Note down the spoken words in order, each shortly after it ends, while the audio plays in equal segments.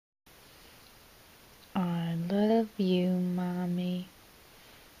love you, Mommy.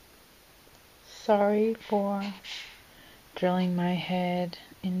 Sorry for drilling my head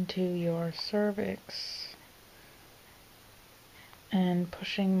into your cervix and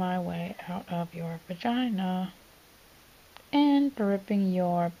pushing my way out of your vagina and ripping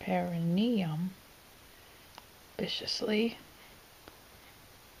your perineum viciously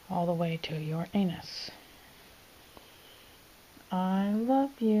all the way to your anus. I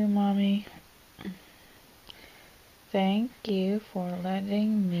love you, Mommy. Thank you for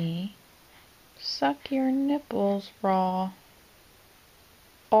letting me suck your nipples raw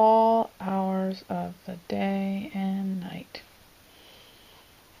all hours of the day and night,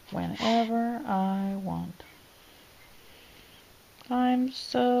 whenever I want. I'm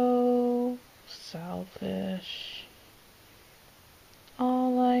so selfish.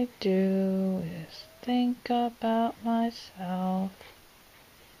 All I do is think about myself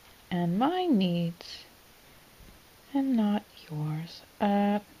and my needs, and not yours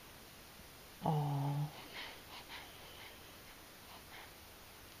at all.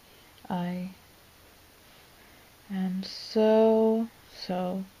 I am so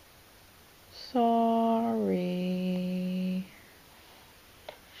sorry.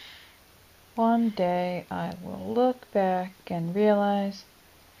 One day I will look back and realize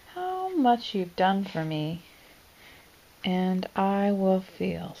how much you've done for me, and I will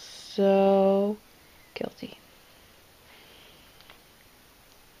feel so guilty.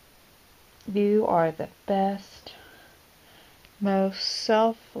 You are the best, most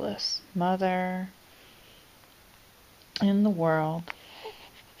selfless mother in the world.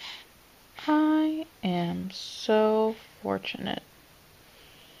 I am so fortunate